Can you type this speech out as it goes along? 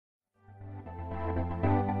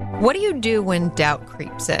What do you do when doubt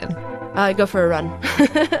creeps in? I go for a run.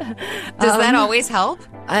 Does that always help?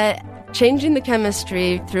 Changing the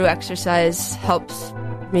chemistry through exercise helps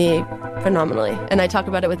me phenomenally. And I talk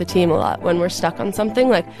about it with the team a lot when we're stuck on something,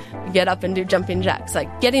 like we get up and do jumping jacks.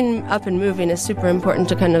 Like getting up and moving is super important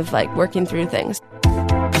to kind of like working through things.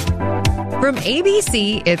 From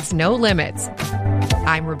ABC, it's No Limits.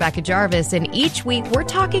 I'm Rebecca Jarvis, and each week we're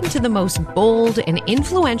talking to the most bold and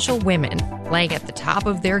influential women playing at the top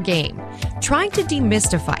of their game, trying to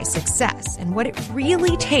demystify success and what it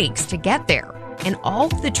really takes to get there, and all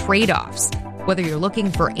the trade-offs. Whether you're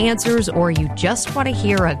looking for answers or you just want to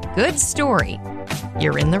hear a good story,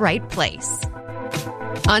 you're in the right place.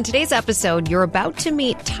 On today's episode, you're about to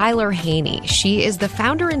meet Tyler Haney. She is the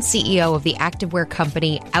founder and CEO of the activewear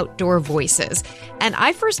company Outdoor Voices. And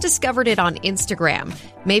I first discovered it on Instagram.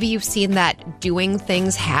 Maybe you've seen that doing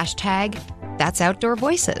things hashtag. That's Outdoor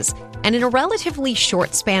Voices. And in a relatively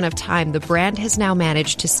short span of time, the brand has now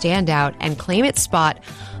managed to stand out and claim its spot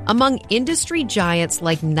among industry giants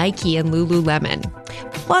like Nike and Lululemon.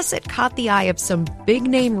 Plus, it caught the eye of some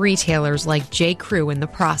big-name retailers like J.Crew in the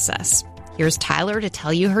process. Here's Tyler to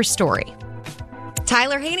tell you her story.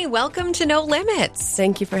 Tyler Haney, welcome to No Limits.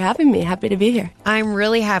 Thank you for having me. Happy to be here. I'm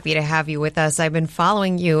really happy to have you with us. I've been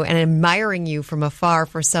following you and admiring you from afar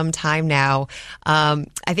for some time now. I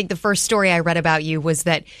think the first story I read about you was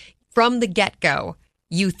that from the get-go,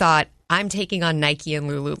 you thought, I'm taking on Nike and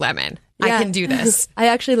Lululemon. Yeah. I can do this. I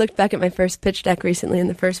actually looked back at my first pitch deck recently, and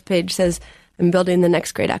the first page says, I'm building the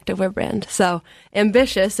next great activewear brand. So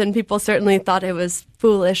ambitious, and people certainly thought it was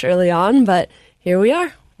foolish early on, but here we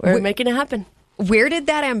are. We're making it happen. Where did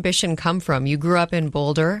that ambition come from? You grew up in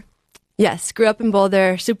Boulder? Yes, grew up in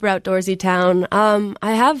Boulder, super outdoorsy town.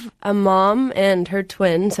 I have a mom and her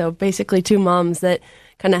twin, so basically two moms that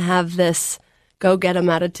kind of have this go-get-'em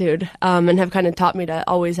attitude and have kind of taught me to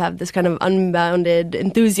always have this kind of unbounded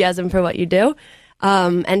enthusiasm for what you do.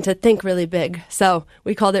 And to think really big. So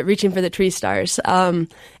we called it Reaching for the Tree Stars.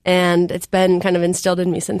 And it's been kind of instilled in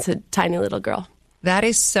me since a tiny little girl. That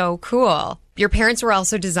is so cool. Your parents were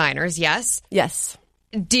also designers, yes? Yes.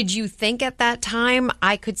 Did you think at that time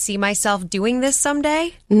I could see myself doing this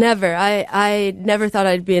someday? Never. I never thought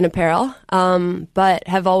I'd be in apparel, but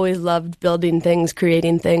have always loved building things,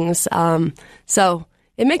 creating things. So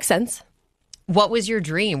it makes sense. What was your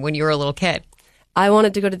dream when you were a little kid? I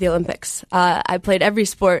wanted to go to the Olympics. I played every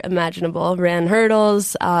sport imaginable, ran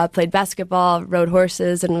hurdles, played basketball, rode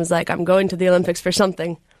horses, and was like, I'm going to the Olympics for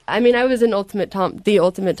something. I mean, I was the ultimate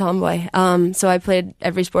tomboy. So I played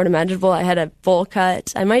every sport imaginable. I had a bowl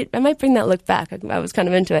cut. I might bring that look back. I was kind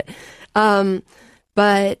of into it.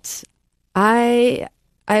 But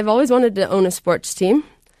I've always wanted to own a sports team.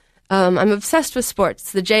 I'm obsessed with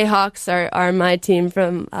sports. The Jayhawks are my team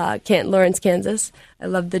from Lawrence, Kansas. I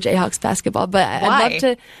love the Jayhawks basketball, but I'd love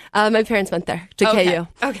to. My parents went there to KU.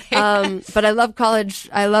 Okay. But I love college.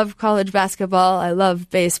 I love college basketball. I love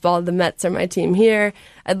baseball. The Mets are my team here.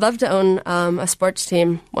 I'd love to own a sports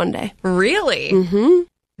team one day. Really? Mm-hmm.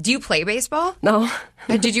 Do you play baseball? No.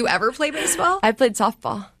 Did you ever play baseball? I played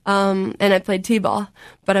softball, and I played t-ball,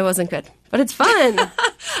 but I wasn't good. But it's fun.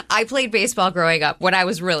 I played baseball growing up when I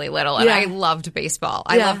was really little, and I loved baseball.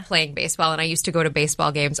 I loved playing baseball, and I used to go to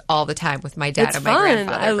baseball games all the time with my dad and my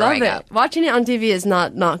grandfather. I love it. Watching it on TV is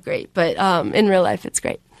not great, but in real life, it's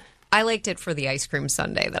great. I liked it for the ice cream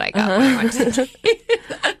sundae that I got when I went to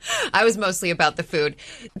I was mostly about the food.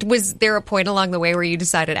 Was there a point along the way where you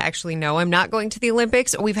decided, actually, no, I'm not going to the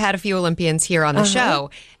Olympics? We've had a few Olympians here on the show,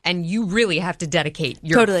 and you really have to dedicate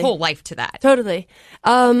your whole life to that. Totally.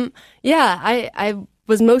 I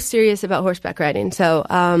was most serious about horseback riding. So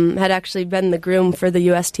had actually been the groom for the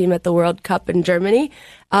U.S. team at the World Cup in Germany.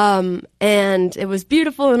 And it was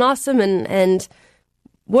beautiful and awesome and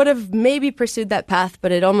would have maybe pursued that path, but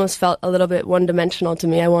it almost felt a little bit one-dimensional to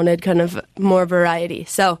me. I wanted kind of more variety.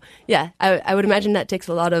 So, I would imagine that takes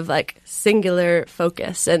a lot of like singular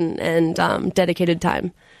focus and dedicated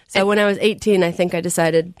time. So when I was 18, I think I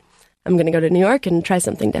decided I'm going to go to New York and try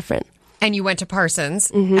something different. And you went to Parsons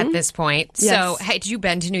at this point. Yes. So had you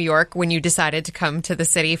been to New York when you decided to come to the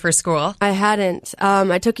city for school? I hadn't.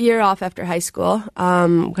 I took a year off after high school,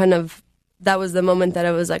 that was the moment that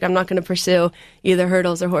I was like, I'm not going to pursue either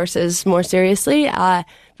hurdles or horses more seriously,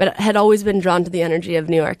 but had always been drawn to the energy of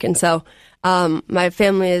New York. And so my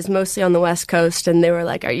family is mostly on the West Coast, and they were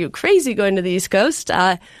like, are you crazy going to the East Coast?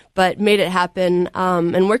 But made it happen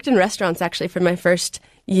and worked in restaurants, actually, for my first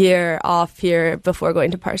year off here before going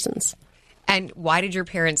to Parsons. And why did your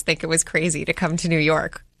parents think it was crazy to come to New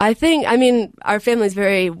York? Our family's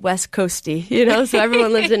very West Coasty, so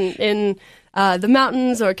everyone lives in the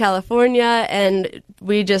mountains or California, and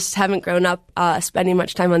we just haven't grown up spending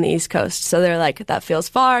much time on the East Coast. So they're like, that feels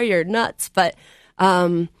far, you're nuts. But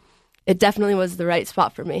it definitely was the right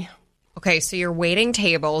spot for me. Okay, so you're waiting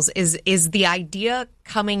tables. Is the idea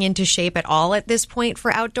coming into shape at all at this point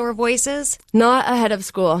for Outdoor Voices? Not ahead of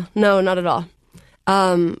school. No, not at all.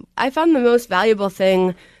 I found the most valuable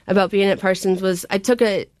thing about being at Parsons was I took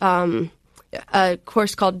a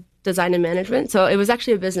course called Design and Management. So it was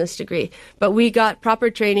actually a business degree, but we got proper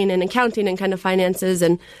training in accounting and kind of finances.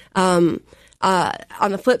 And on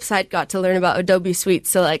the flip side, got to learn about Adobe Suite.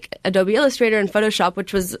 So like Adobe Illustrator and Photoshop,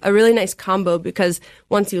 which was a really nice combo because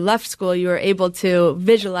once you left school, you were able to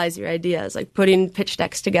visualize your ideas, like putting pitch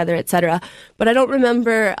decks together, etc. But I don't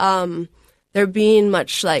remember there being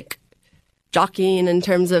much like jockeying in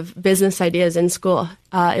terms of business ideas in school.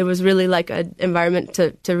 It was really like an environment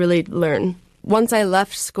to really learn. Once I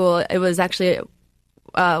left school, it was actually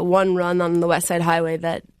one run on the West Side Highway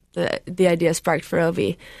that the idea sparked for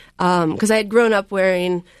OV. Because I had grown up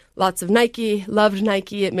wearing lots of Nike, loved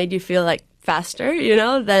Nike. It made you feel like faster,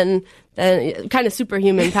 than kind of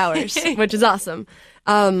superhuman powers, which is awesome.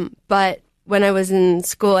 But when I was in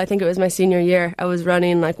school, I think it was my senior year, I was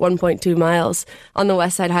running like 1.2 miles on the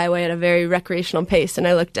West Side Highway at a very recreational pace. And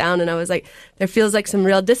I looked down and I was like, there feels like some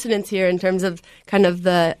real dissonance here in terms of kind of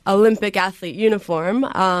the Olympic athlete uniform.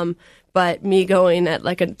 But me going at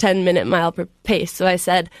like a 10-minute mile per pace. So I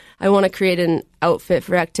said, I want to create an outfit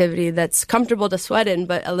for activity that's comfortable to sweat in,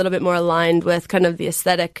 but a little bit more aligned with kind of the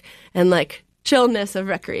aesthetic and like chillness of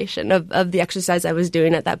recreation of the exercise I was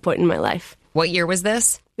doing at that point in my life. What year was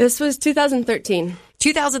this? This was 2013.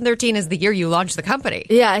 2013 is the year you launched the company.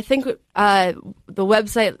 Yeah, I think the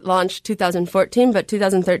website launched 2014, but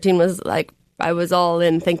 2013 was like, I was all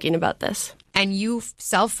in thinking about this. And you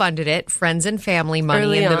self-funded it, friends and family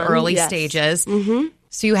money in the early stages. Mm-hmm.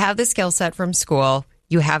 So you have the skill set from school.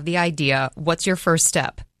 You have the idea. What's your first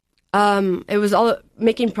step? It was all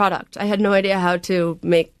making product. I had no idea how to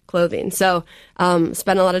make clothing. So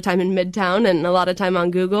spent a lot of time in Midtown and a lot of time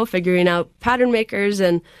on Google figuring out pattern makers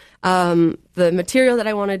and the material that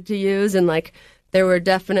I wanted to use. And like there were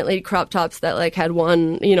definitely crop tops that like had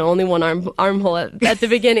only one armhole at the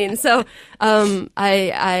beginning. So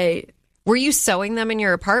I were you sewing them in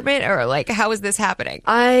your apartment or like how is this happening?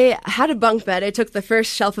 I had a bunk bed. I took the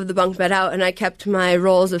first shelf of the bunk bed out and I kept my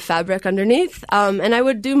rolls of fabric underneath. And I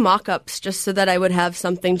would do mock-ups just so that I would have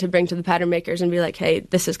something to bring to the pattern makers and be like, hey,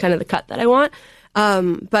 this is kind of the cut that I want.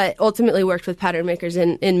 But ultimately worked with pattern makers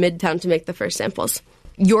in Midtown to make the first samples.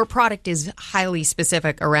 Your product is highly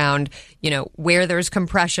specific around, where there's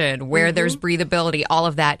compression, where there's breathability, all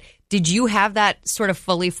of that. Did you have that sort of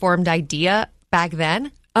fully formed idea back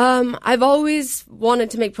then? I've always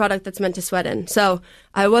wanted to make product that's meant to sweat in. So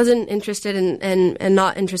I wasn't interested in and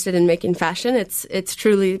not interested in making fashion. It's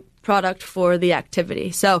truly product for the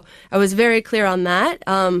activity. So I was very clear on that.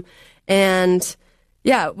 And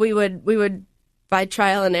yeah, we would by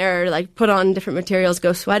trial and error, like put on different materials,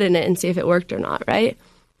 go sweat in it and see if it worked or not, right?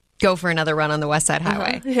 Go for another run on the West Side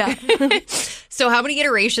Highway. Yeah. So how many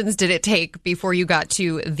iterations did it take before you got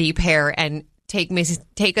to the pair and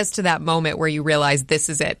take us to that moment where you realize this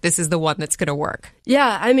is it. This is the one that's going to work.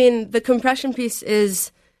 Yeah, I mean, the compression piece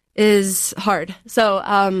is hard.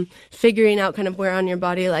 So figuring out kind of where on your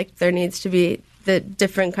body like there needs to be the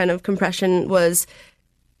different kind of compression was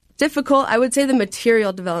difficult. I would say the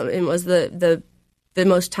material development was the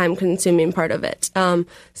most time-consuming part of it.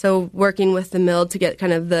 So working with the mill to get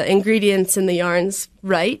kind of the ingredients and the yarns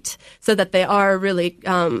right so that they are really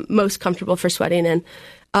most comfortable for sweating in.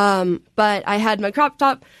 But I had my crop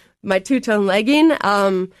top, my two-tone legging,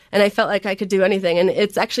 and I felt like I could do anything. And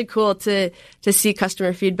it's actually cool to see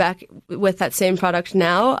customer feedback with that same product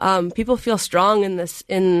now. People feel strong in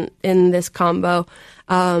this combo.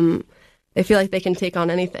 They feel like they can take on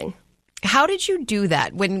anything. How did you do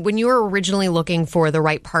that when you were originally looking for the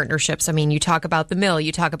right partnerships? I mean, you talk about the mill,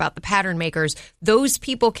 you talk about the pattern makers. Those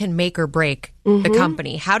people can make or break the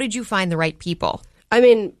company. How did you find the right people? I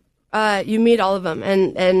mean, you meet all of them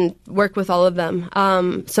and work with all of them.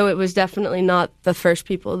 So it was definitely not the first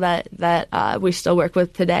people that we still work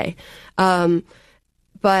with today. But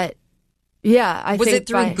yeah, I think was it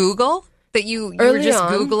through Google that you were just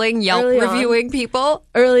Googling Yelp reviewing people?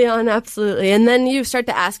 Early on, absolutely. And then you start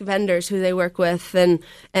to ask vendors who they work with and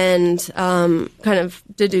kind of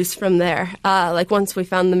deduce from there. Like once we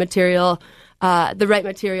found the material, the right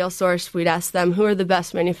material source, we'd ask them who are the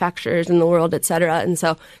best manufacturers in the world, et cetera. And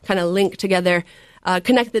so kind of link together,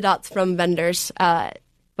 connect the dots from vendors.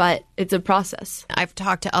 But it's a process. I've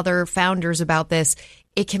talked to other founders about this.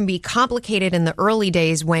 It can be complicated in the early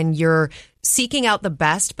days when you're seeking out the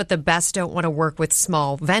best, but the best don't want to work with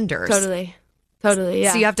small vendors. Totally,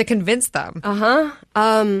 yeah. So you have to convince them.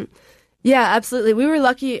 Yeah, absolutely. We were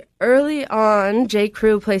lucky early on. J.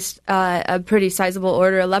 Crew placed a pretty sizable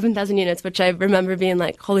order, 11,000 units, which I remember being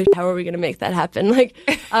like, holy, how are we going to make that happen?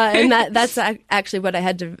 And that's actually what I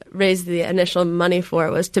had to raise the initial money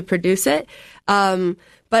for, was to produce it.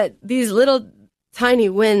 But these little tiny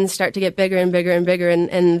wins start to get bigger and bigger and bigger,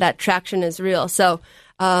 and that traction is real. So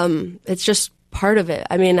it's just part of it.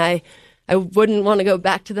 I mean, I wouldn't want to go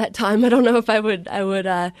back to that time. I don't know if I would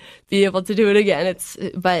be able to do it again.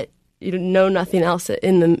 But you know nothing else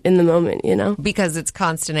in the moment, you know? Because it's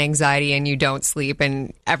constant anxiety and you don't sleep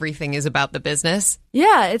and everything is about the business.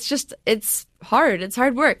 Yeah, it's hard. It's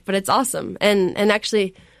hard work, but it's awesome. And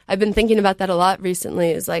actually, I've been thinking about that a lot recently,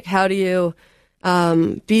 is like, how do you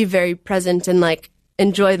be very present and like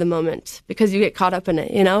enjoy the moment, because you get caught up in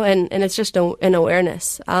it, you know? And it's just an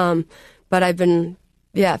awareness. But I've been,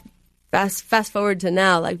 fast forward to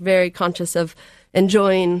now, like very conscious of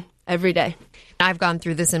enjoying every day. I've gone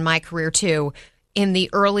through this in my career too. In the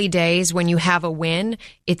early days, when you have a win,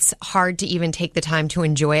 it's hard to even take the time to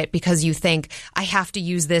enjoy it, because you think, I have to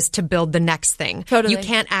use this to build the next thing. Totally. You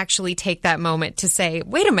can't actually take that moment to say,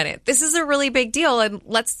 wait a minute, this is a really big deal, and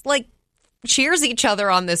let's cheers each other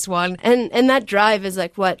on this one. And that drive is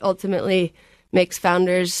like what ultimately makes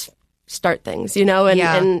founders start things, you know,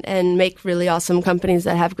 and make really awesome companies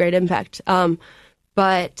that have great impact.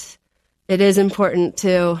 But it is important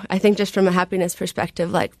to, I think, just from a happiness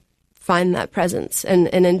perspective, like find that presence and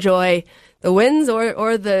enjoy the wins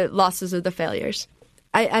or the losses or the failures.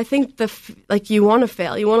 I think you want to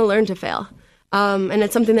fail, you want to learn to fail. And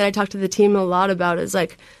it's something that I talk to the team a lot about, is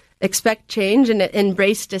like, expect change and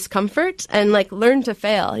embrace discomfort and like learn to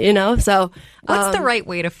fail, you know? So what's the right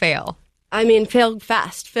way to fail? I mean, fail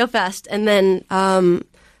fast. And then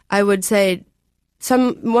I would say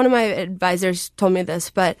one of my advisors told me this,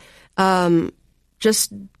 but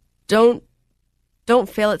just don't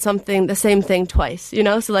fail at something, the same thing twice, you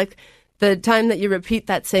know? So like the time that you repeat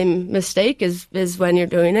that same mistake is when you're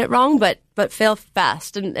doing it wrong, but fail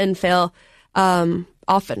fast and fail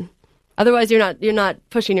often. Otherwise, you're not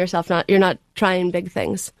pushing yourself. You're not trying big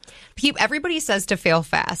things. Everybody says to fail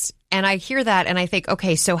fast, and I hear that, and I think,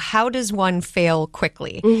 okay, so how does one fail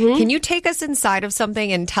quickly? Mm-hmm. Can you take us inside of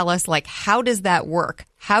something and tell us, like, how does that work?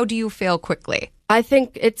 How do you fail quickly? I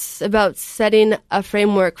think it's about setting a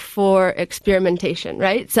framework for experimentation,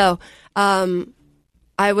 right? So, I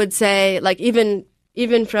would say, like, even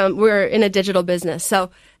from, we're in a digital business,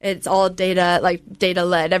 so it's all data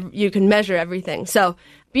led. You can measure everything. So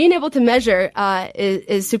being able to measure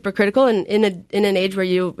is super critical, and in an age where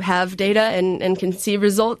you have data and can see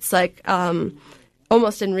results like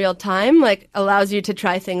almost in real time, like allows you to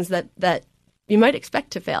try things that you might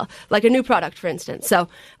expect to fail, like a new product, for instance. So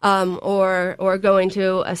or going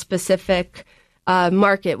to a specific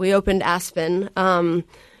market. We opened Aspen.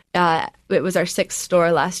 It was our 6th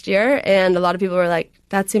store last year, and a lot of people were like,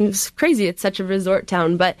 that seems crazy. It's such a resort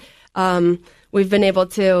town. But we've been able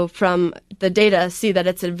to, from the data, see that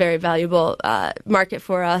it's a very valuable market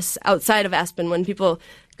for us outside of Aspen. When people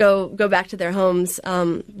go back to their homes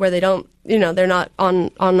where they don't, they're not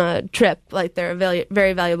on a trip, like they're a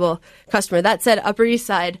very valuable customer. That said, Upper East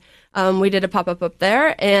Side, we did a pop-up up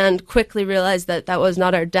there and quickly realized that was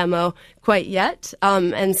not our demo quite yet,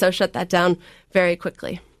 and so shut that down very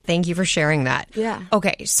quickly. Thank you for sharing that. Yeah.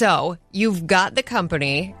 Okay, so you've got the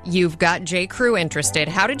company, you've got J. Crew interested.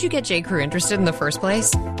 How did you get J. Crew interested in the first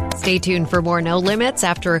place? Stay tuned for more No Limits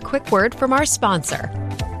after a quick word from our sponsor.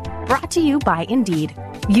 Brought to you by Indeed,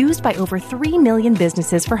 used by over 3 million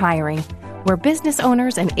businesses for hiring, where business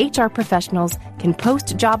owners and HR professionals can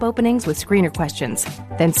post job openings with screener questions,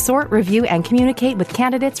 then sort, review, and communicate with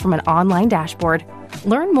candidates from an online dashboard.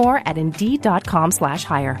 Learn more at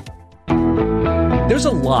Indeed.com/hire. There's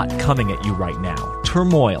a lot coming at you right now.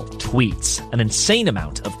 Turmoil, tweets, an insane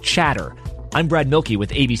amount of chatter. I'm Brad Milkey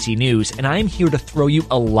with ABC News, and I am here to throw you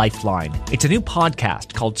a lifeline. It's a new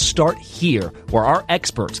podcast called Start Here, where our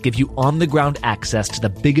experts give you on-the-ground access to the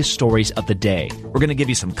biggest stories of the day. We're going to give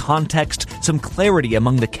you some context, some clarity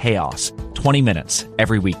among the chaos. 20 minutes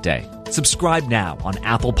every weekday. Subscribe now on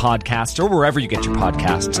Apple Podcasts or wherever you get your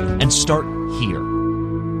podcasts, and start here.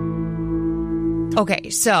 Okay,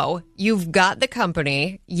 so you've got the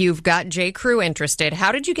company, you've got J. Crew interested.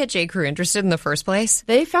 How did you get J. Crew interested in the first place?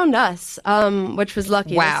 They found us, which was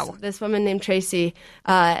lucky. Wow. This woman named Tracy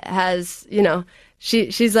has,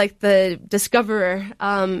 she's like the discoverer,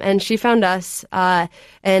 and she found us,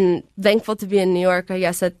 and thankful to be in New York, I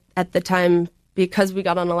guess, at the time, because we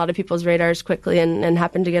got on a lot of people's radars quickly and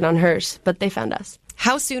happened to get on hers, but they found us.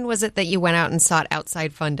 How soon was it that you went out and sought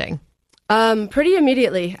outside funding? Pretty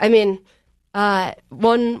immediately. I mean,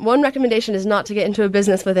 one recommendation is not to get into a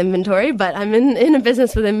business with inventory, but I'm in a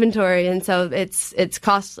business with inventory, and so it's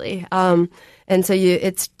costly. And so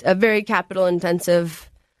it's a very capital intensive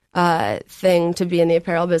thing to be in the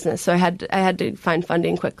apparel business. So I had to find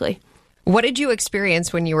funding quickly. What did you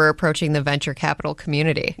experience when you were approaching the venture capital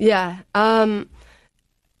community? Yeah. The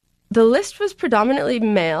list was predominantly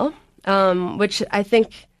male, which I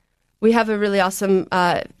think we have a really awesome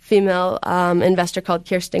female investor called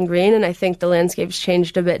Kirsten Green, and I think the landscape's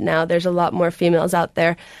changed a bit now. There's a lot more females out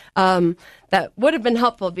there. That would have been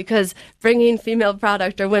helpful, because bringing female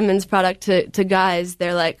product or women's product to guys,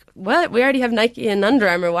 they're like, what? We already have Nike and Under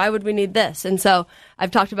Armour. Why would we need this? And so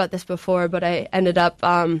I've talked about this before, but I ended up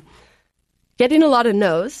getting a lot of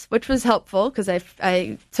no's, which was helpful, because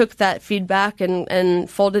I took that feedback and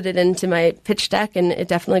folded it into my pitch deck, and it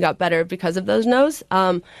definitely got better because of those no's.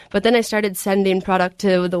 But then I started sending product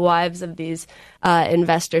to the wives of these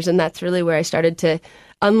investors, and that's really where I started to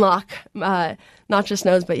unlock not just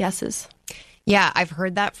no's, but yeses. Yeah, I've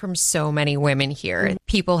heard that from so many women here.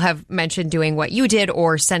 People have mentioned doing what you did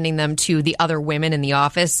or sending them to the other women in the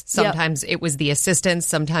office. Sometimes it was the assistants,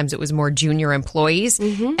 sometimes it was more junior employees,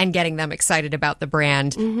 and getting them excited about the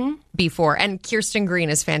brand before. And Kirsten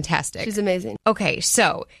Green is fantastic. She's amazing. Okay,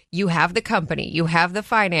 so you have the company, you have the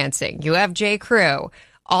financing, you have J. Crew.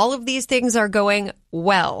 All of these things are going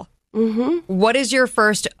well. What is your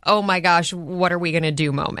first, oh my gosh, what are we going to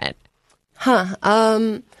do moment?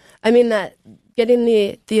 I mean, that getting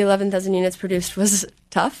the 11,000 units produced was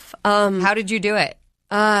tough. How did you do it?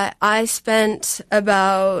 I spent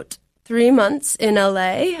about 3 months in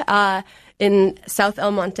LA, in South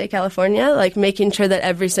El Monte, California, like making sure that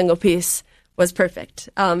every single piece was perfect.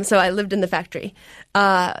 So I lived in the factory.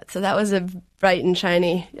 So that was a bright and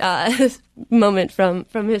shiny moment from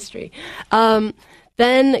history.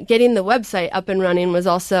 Then getting the website up and running was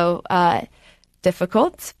also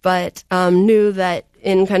difficult, but knew that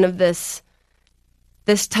in kind of this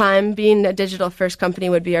time, being a digital first company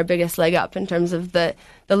would be our biggest leg up in terms of the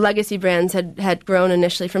legacy brands had grown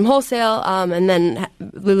initially from wholesale, and then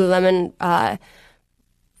Lululemon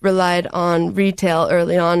relied on retail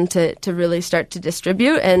early on to really start to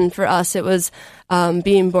distribute. And for us, it was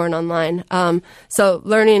being born online. So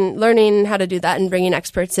learning how to do that and bringing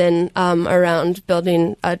experts in around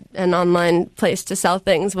building an online place to sell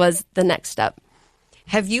things was the next step.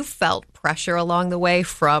 Have you felt pressure along the way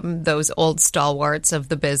from those old stalwarts of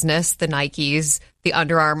the business, the Nikes, the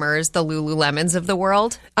Under Armours, the Lululemons of the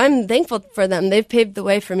world? I'm thankful for them. They've paved the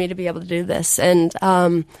way for me to be able to do this. And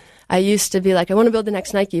I used to be like, I want to build the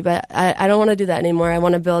next Nike, but I don't want to do that anymore. I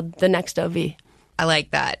want to build the next OV. I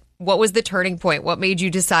like that. What was the turning point? What made you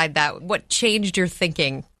decide that? What changed your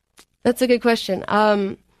thinking? That's a good question.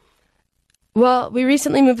 Well, we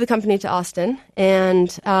recently moved the company to Austin,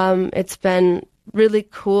 and it's been really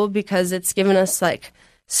cool because it's given us like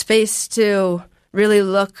space to really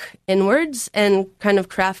look inwards and kind of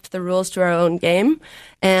craft the rules to our own game.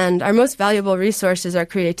 And our most valuable resource is our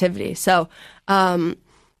creativity. So the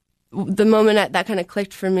moment that kind of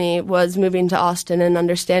clicked for me was moving to Austin and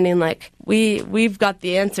understanding like we've got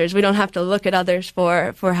the answers. We don't have to look at others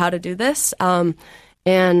for how to do this. And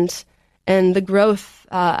the growth,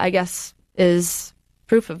 I guess, is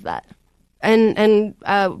proof of that. And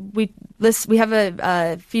we have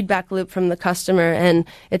a feedback loop from the customer, and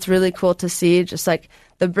it's really cool to see just like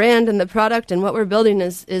the brand and the product and what we're building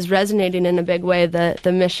is resonating in a big way,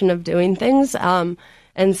 the mission of doing things.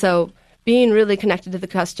 And so being really connected to the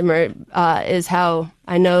customer is how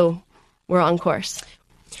I know we're on course.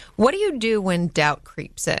 What do you do when doubt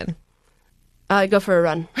creeps in? I go for a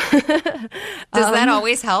run. Does that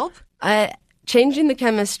always help? Changing the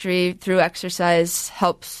chemistry through exercise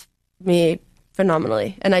helps me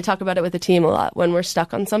phenomenally. And I talk about it with the team a lot when we're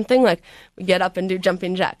stuck on something. Like we get up and do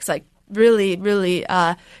jumping jacks, like really, really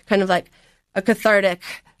kind of like a cathartic,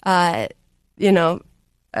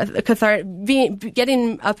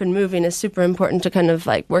 getting up and moving is super important to kind of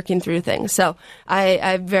like working through things. So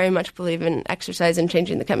I very much believe in exercise and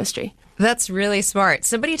changing the chemistry. That's really smart.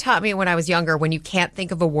 Somebody taught me when I was younger, when you can't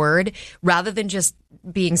think of a word, rather than just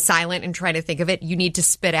being silent and trying to think of it, you need to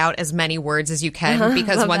spit out as many words as you can,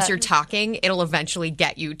 because once you're talking, it'll eventually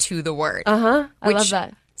get you to the word. I love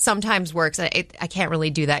that. Sometimes works. I can't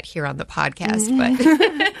really do that here on the podcast,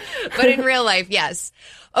 but in real life, yes.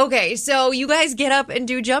 Okay, so you guys get up and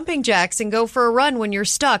do jumping jacks and go for a run when you're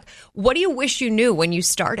stuck. What do you wish you knew when you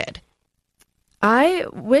started? I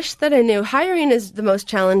wish that I knew hiring is the most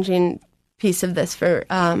challenging piece of this for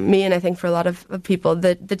me, and I think for a lot of people.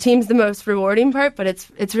 The team's the most rewarding part, but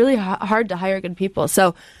it's really hard to hire good people.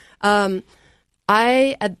 So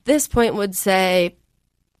I, at this point, would say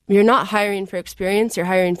you're not hiring for experience, you're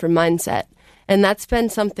hiring for mindset. And that's been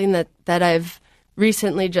something that I've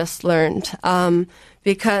recently just learned.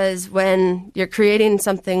 Because when you're creating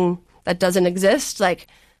something that doesn't exist, like,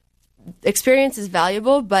 experience is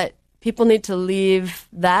valuable, but people need to leave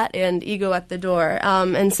that and ego at the door.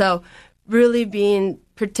 And so really being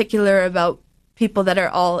particular about people that are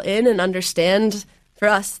all in and understand, for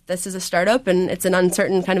us, this is a startup and it's an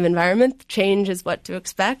uncertain kind of environment. Change is what to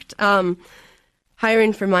expect.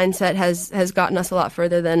 Hiring for mindset has gotten us a lot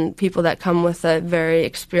further than people that come with a very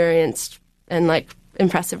experienced and like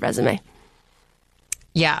impressive resume.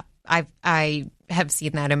 Yeah, I have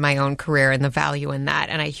seen that in my own career and the value in that.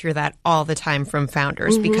 And I hear that all the time from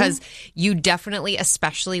founders because you definitely,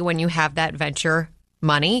 especially when you have that venture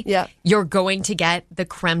money, you're going to get the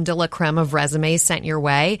creme de la creme of resumes sent your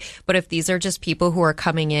way. But if these are just people who are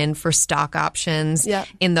coming in for stock options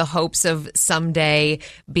in the hopes of someday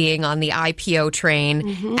being on the IPO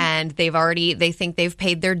train and they think they've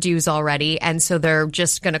paid their dues already. And so they're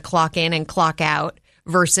just going to clock in and clock out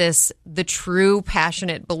versus the true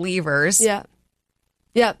passionate believers.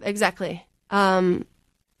 Yeah, exactly.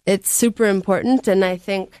 It's super important. And I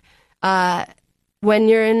think when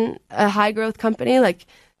you're in a high growth company, like,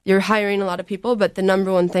 you're hiring a lot of people, but the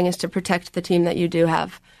number one thing is to protect the team that you do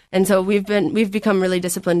have. And so we've become really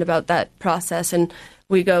disciplined about that process, and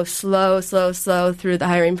we go slow through the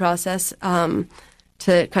hiring process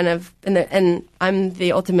to kind of, and I'm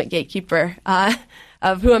the ultimate gatekeeper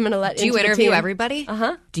of who I'm going to let into the team. Do you interview everybody?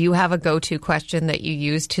 Do you have a go-to question that you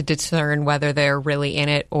use to discern whether they're really in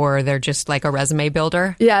it or they're just like a resume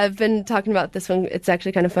builder? Yeah, I've been talking about this one. It's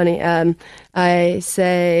actually kind of funny. I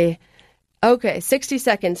say, okay, 60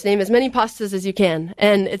 seconds, name as many pastas as you can.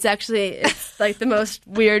 And it's like the most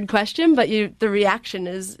weird question, but the reaction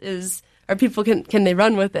is are people, can they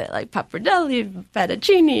run with it? Like pappardelle,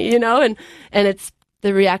 fettuccine, and it's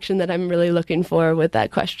the reaction that I'm really looking for with that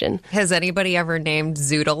question. Has anybody ever named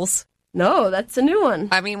zoodles? No, that's a new one.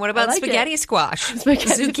 I mean, what about spaghetti squash?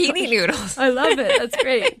 Zucchini noodles. I love it. That's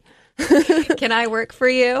great. Can I work for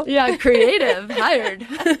you? Yeah, creative. Hired.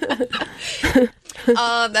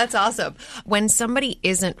 That's awesome. When somebody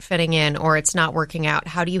isn't fitting in or it's not working out,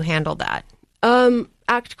 how do you handle that?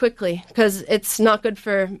 Act quickly, because it's not good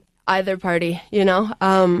for either party,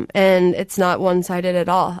 and it's not one-sided at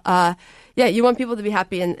all. You want people to be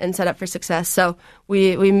happy and set up for success. So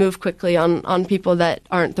we move quickly on people that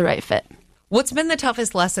aren't the right fit. What's been the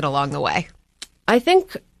toughest lesson along the way? I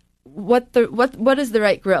think what is the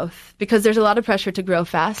right growth? Because there's a lot of pressure to grow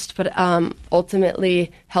fast, but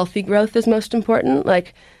ultimately healthy growth is most important.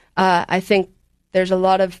 Like, I think there's a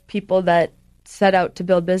lot of people that set out to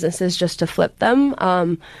build businesses just to flip them.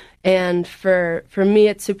 And for me,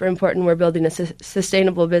 it's super important we're building a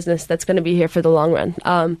sustainable business that's going to be here for the long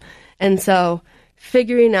run. And so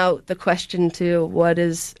figuring out the question to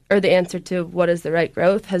the answer to what is the right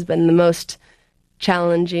growth has been the most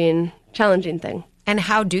challenging thing. And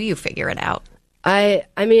how do you figure it out? I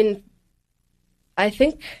mean, I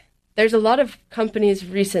think there's a lot of companies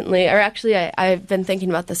recently, or actually I've been thinking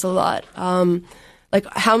about this a lot. Like,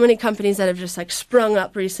 how many companies that have just like sprung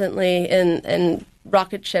up recently and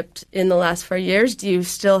rocket shipped in the last 4 years do you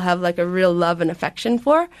still have like a real love and affection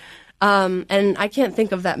for? And I can't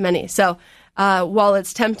think of that many. So while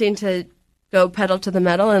it's tempting to go pedal to the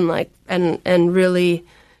metal and really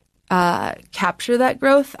capture that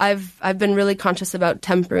growth, I've been really conscious about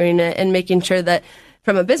tempering it and making sure that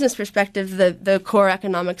from a business perspective, the core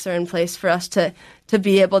economics are in place for us to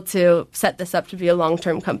be able to set this up to be a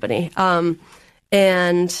long-term company.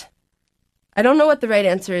 And I don't know what the right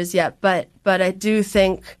answer is yet, but I do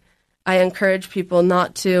think I encourage people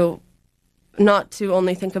not to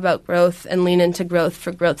only think about growth and lean into growth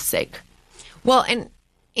for growth's sake. Well, and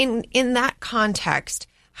in that context,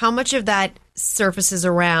 how much of that surfaces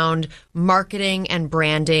around marketing and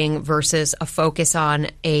branding versus a focus on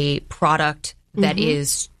a product that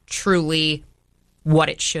is truly what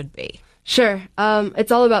it should be? Sure.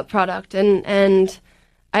 It's all about product. And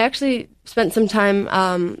I actually spent some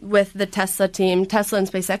time with the Tesla and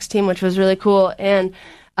SpaceX team, which was really cool. And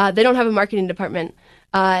they don't have a marketing department.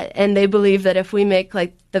 And they believe that if we make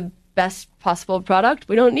like the best possible product,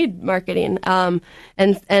 we don't need marketing. And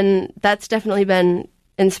that's definitely been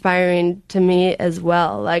inspiring to me as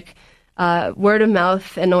well. Like, word of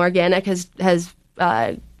mouth and organic has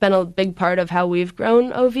been a big part of how we've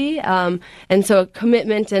grown OV. And so a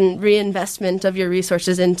commitment and reinvestment of your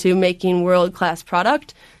resources into making world-class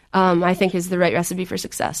product, I think is the right recipe for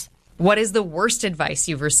success. What is the worst advice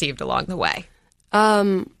you've received along the way?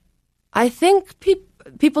 I think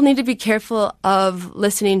people need to be careful of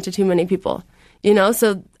listening to too many people,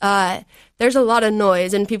 So there's a lot of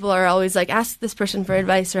noise, and people are always like, ask this person for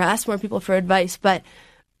advice or ask more people for advice. But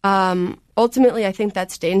ultimately, I think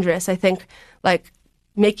that's dangerous. I think like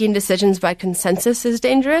making decisions by consensus is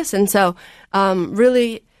dangerous. And so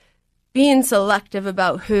really being selective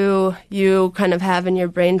about who you kind of have in your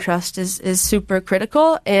brain trust is super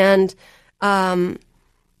critical, and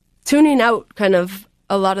tuning out kind of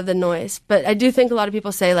a lot of the noise. But I do think a lot of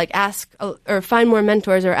people say like ask or find more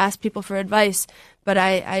mentors or ask people for advice. But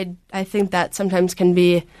I think that sometimes can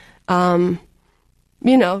be, not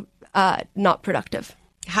productive.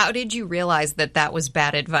 How did you realize that was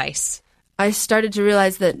bad advice? I started to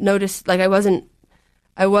realize that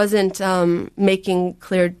I wasn't making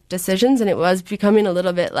clear decisions, and it was becoming a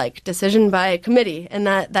little bit like decision by committee, and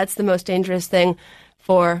that's the most dangerous thing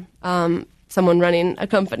for someone running a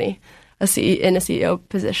company, in a CEO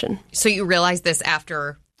position. So you realized this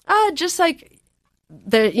after? Just like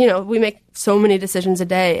we make so many decisions a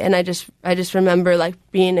day, and I just remember like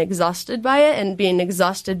being exhausted by it and being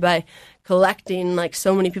exhausted by collecting like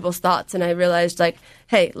so many people's thoughts, and I realized like,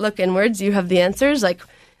 hey, look inwards, you have the answers, like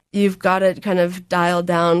you've got to kind of dial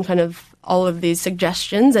down kind of all of these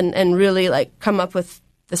suggestions and really like come up with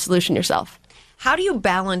the solution yourself. How do you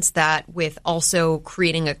balance that with also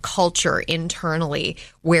creating a culture internally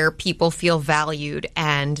where people feel valued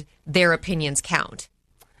and their opinions count?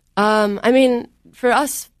 For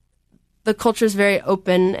us, the culture is very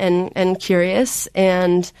open and curious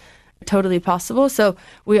and totally possible. So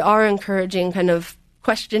we are encouraging kind of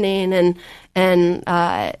questioning and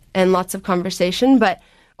lots of conversation, but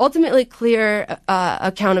ultimately clear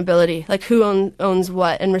accountability, like who owns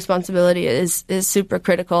what, and responsibility is super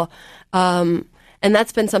critical. And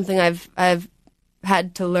that's been something I've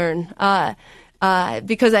had to learn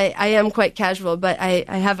because I am quite casual, but I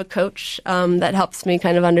have a coach that helps me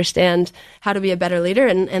kind of understand how to be a better leader,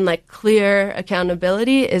 and like clear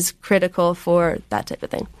accountability is critical for that type of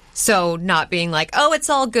thing. So not being like, oh, it's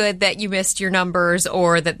all good that you missed your numbers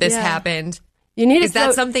or that this happened. Is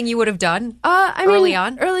that something you would have done early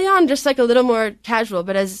on? Early on, just like a little more casual,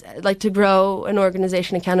 but as like to grow an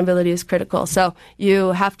organization, accountability is critical. So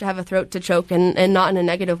you have to have a throat to choke, and not in a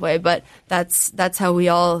negative way, but that's how we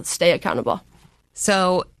all stay accountable.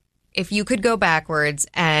 So if you could go backwards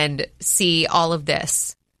and see all of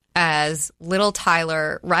this as little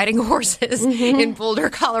Tyler riding horses in Boulder,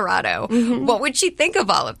 Colorado, what would she think of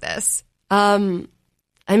all of this?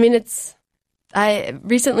 I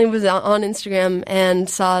recently was on Instagram and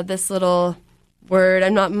saw this little word.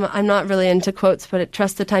 I'm not really into quotes, but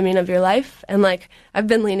trust the timing of your life. And like I've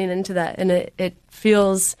been leaning into that, and it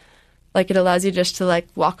feels like it allows you just to like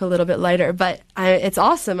walk a little bit lighter. But it's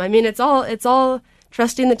awesome. It's all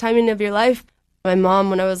trusting the timing of your life. My mom,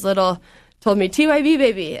 when I was little, told me TYB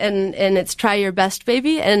baby, and it's try your best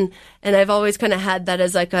baby, and I've always kind of had that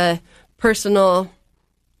as like a personal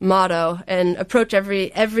motto, and approach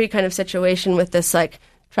every kind of situation with this like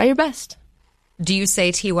try your best. Do you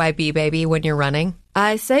say TYB baby when you're running?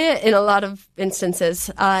 I say it in a lot of instances.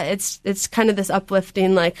 It's kind of this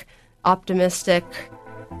uplifting, like optimistic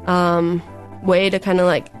way to kind of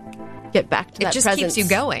like get back to that presence. It just keeps you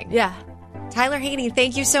going. Yeah. Tyler Haney,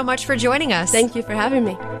 thank you so much for joining us. Thank you for having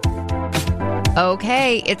me.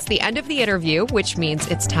 Okay, it's the end of the interview, which means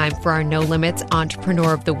it's time for our No Limits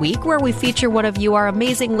Entrepreneur of the Week, where we feature one of you, our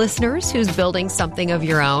amazing listeners, who's building something of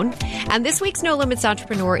your own. And this week's No Limits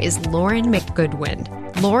Entrepreneur is Lauren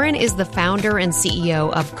McGoodwin. Lauren is the founder and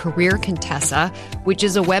CEO of Career Contessa, which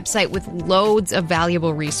is a website with loads of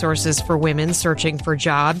valuable resources for women searching for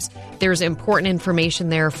jobs. There's important information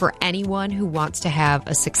there for anyone who wants to have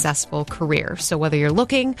a successful career. So whether you're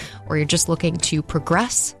looking or you're just looking to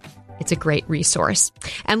progress, it's a great resource.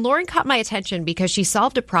 And Lauren caught my attention because she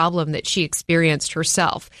solved a problem that she experienced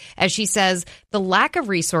herself. As she says, the lack of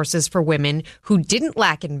resources for women who didn't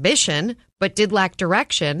lack ambition, but did lack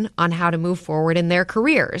direction on how to move forward in their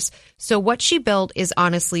careers. So what she built is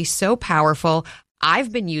honestly so powerful.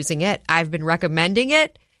 I've been using it. I've been recommending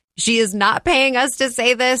it. She is not paying us to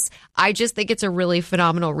say this. I just think it's a really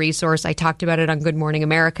phenomenal resource. I talked about it on Good Morning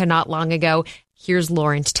America not long ago. Here's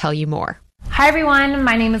Lauren to tell you more. Hi everyone,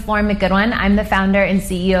 my name is Lauren McGoodwin. I'm the founder and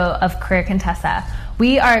CEO of Career Contessa.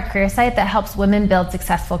 We are a career site that helps women build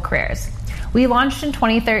successful careers. We launched in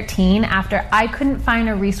 2013 after I couldn't find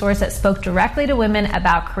a resource that spoke directly to women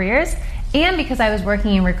about careers, and because I was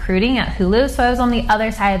working in recruiting at Hulu, so I was on the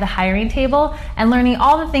other side of the hiring table and learning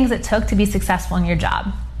all the things it took to be successful in your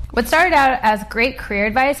job. What started out as great career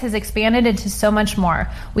advice has expanded into so much more.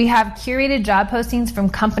 We have curated job postings from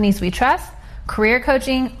companies we trust, career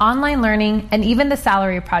coaching, online learning, and even the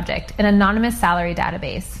Salary Project, an anonymous salary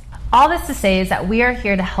database. All this to say is that we are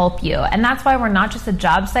here to help you, and that's why we're not just a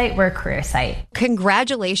job site, we're a career site.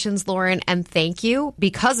 Congratulations, Lauren, and thank you.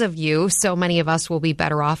 Because of you, so many of us will be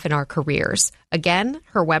better off in our careers. Again,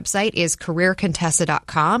 her website is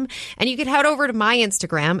careercontessa.com, and you can head over to my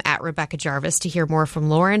Instagram at Rebecca Jarvis to hear more from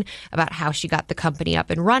Lauren about how she got the company up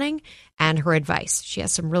and running and her advice. She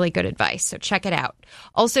has some really good advice, so check it out.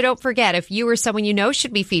 Also, don't forget, if you or someone you know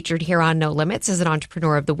should be featured here on No Limits as an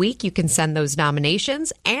Entrepreneur of the Week, you can send those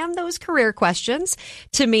nominations and those career questions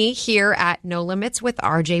to me here at No Limits with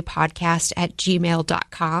RJ Podcast at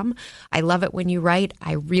gmail.com. I love it when you write.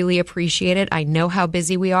 I really appreciate it. I know how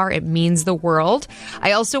busy we are. It means the world.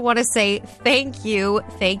 I also want to say thank you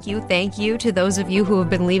to those of you who have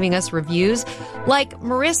been leaving us reviews, like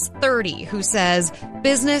Maris30, who says,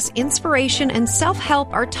 business, inspiration, and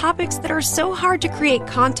self-help are topics that are so hard to create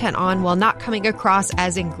content on while not coming across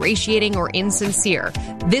as ingratiating or insincere.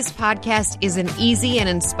 This podcast is an easy and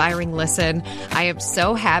inspiring listen. I am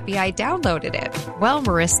so happy I downloaded it. Well,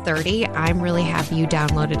 Maris30, I'm really happy you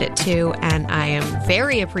downloaded it too, and I am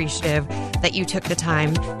very appreciative that you took the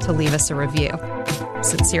time to leave us a review.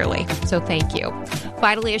 Sincerely. So thank you.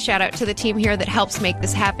 Finally, a shout out to the team here that helps make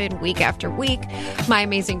this happen week after week. My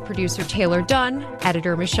amazing producer, Taylor Dunn,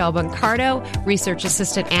 editor, Michelle Boncardo, research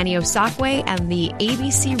assistant, Annie Osakwe, and the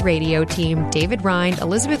ABC radio team, David Rind,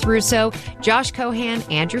 Elizabeth Russo, Josh Cohan,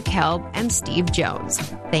 Andrew Kelb, and Steve Jones.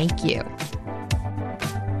 Thank you.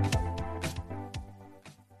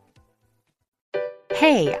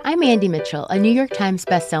 Hey, I'm Andy Mitchell, a New York Times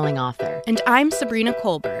bestselling author. And I'm Sabrina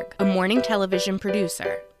Kohlberg, a morning television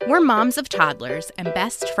producer. We're moms of toddlers and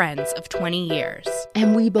best friends of 20 years.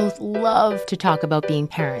 And we both love to talk about being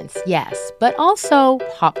parents, yes, but also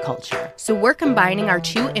pop culture. So we're combining our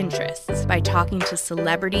two interests by talking to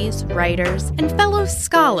celebrities, writers, and fellow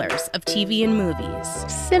scholars of TV and movies.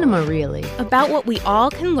 Cinema, really. About what we all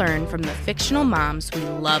can learn from the fictional moms we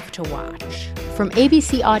love to watch. From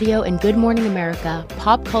ABC Audio and Good Morning America,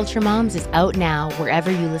 Pop Culture Moms is out now wherever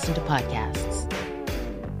you listen to podcasts.